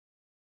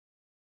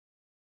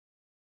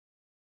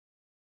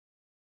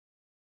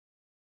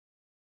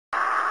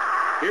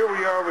Here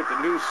we are with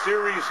the new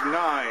Series 9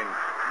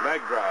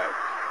 magdrive.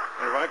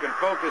 And if I can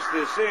focus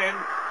this in,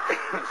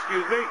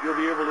 excuse me,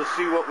 you'll be able to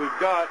see what we've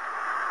got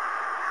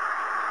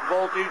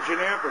voltage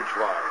and amperage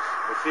wise.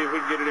 Let's see if we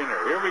can get it in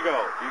there. Here we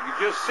go. You can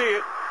just see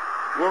it.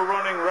 We're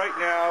running right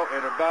now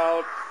at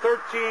about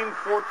 13,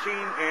 14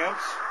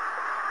 amps.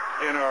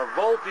 And our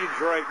voltage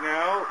right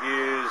now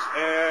is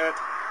at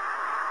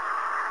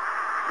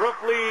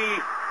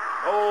roughly,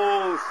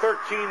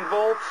 13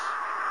 volts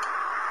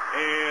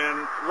and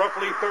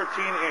roughly 13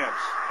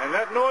 amps. And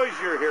that noise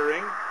you're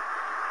hearing,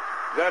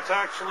 that's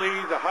actually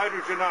the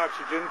hydrogen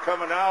oxygen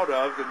coming out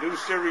of the new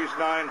Series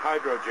 9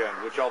 hydrogen,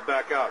 which I'll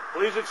back out.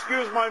 Please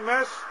excuse my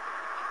mess.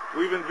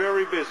 We've been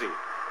very busy.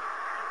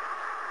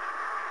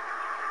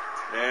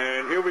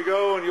 And here we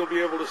go, and you'll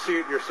be able to see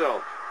it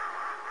yourself.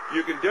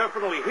 You can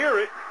definitely hear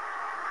it.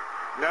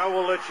 Now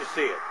we'll let you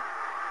see it.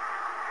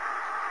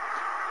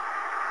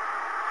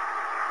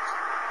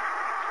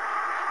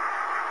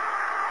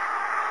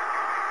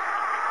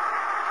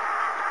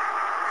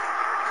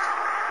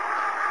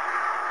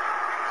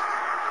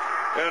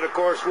 And of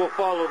course we'll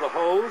follow the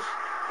hose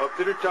up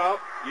to the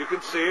top. You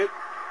can see it.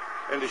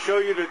 And to show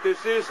you that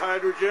this is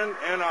hydrogen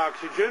and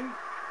oxygen,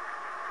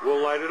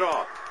 we'll light it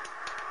off.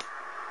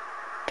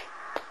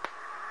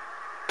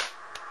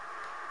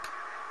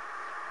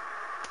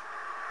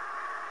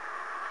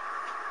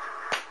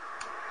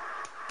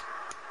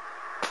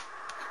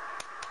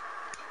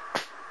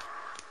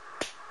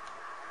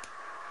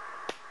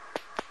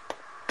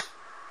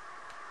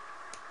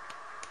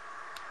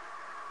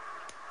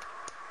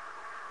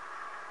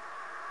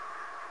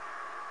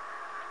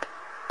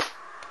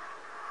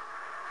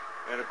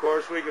 And of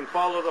course we can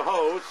follow the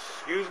hose.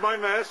 Excuse my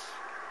mess.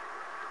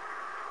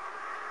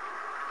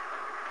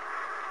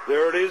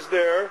 There it is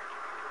there.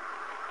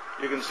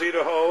 You can see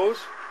the hose.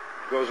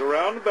 It goes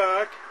around the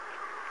back.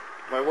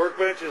 My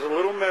workbench is a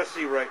little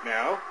messy right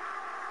now.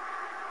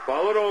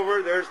 Follow it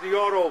over. There's the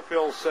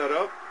autofill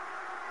setup.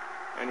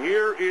 And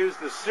here is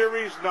the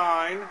Series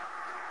 9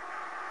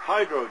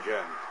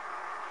 hydrogen.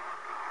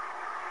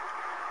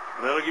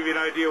 And that'll give you an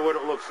idea what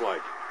it looks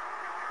like.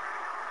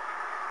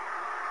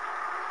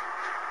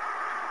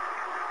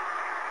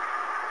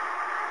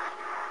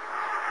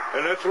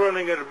 And that's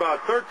running at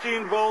about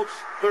 13 volts,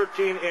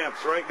 13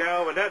 amps right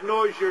now. And that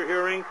noise you're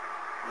hearing,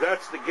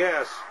 that's the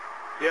gas,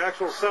 the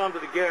actual sound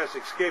of the gas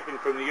escaping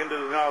from the end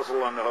of the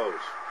nozzle on the hose.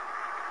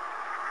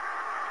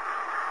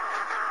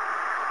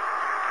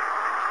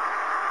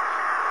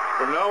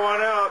 From now on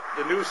out,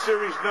 the new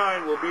Series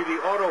 9 will be the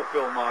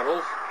autofill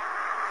models.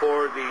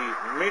 For the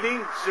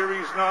Mini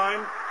Series 9,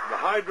 the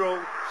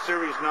Hydro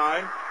Series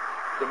 9,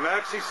 the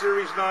Maxi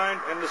Series 9,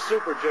 and the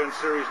Super Gen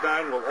Series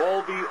 9 will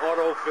all be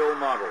autofill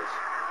models.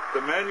 The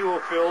manual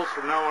fills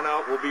from now on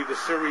out will be the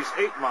Series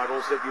 8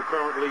 models that you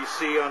currently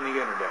see on the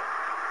internet.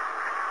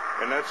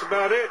 And that's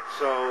about it.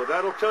 So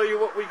that'll tell you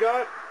what we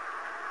got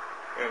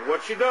and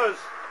what she does.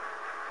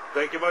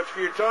 Thank you much for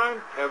your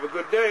time. Have a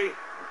good day.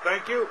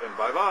 Thank you, and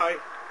bye-bye.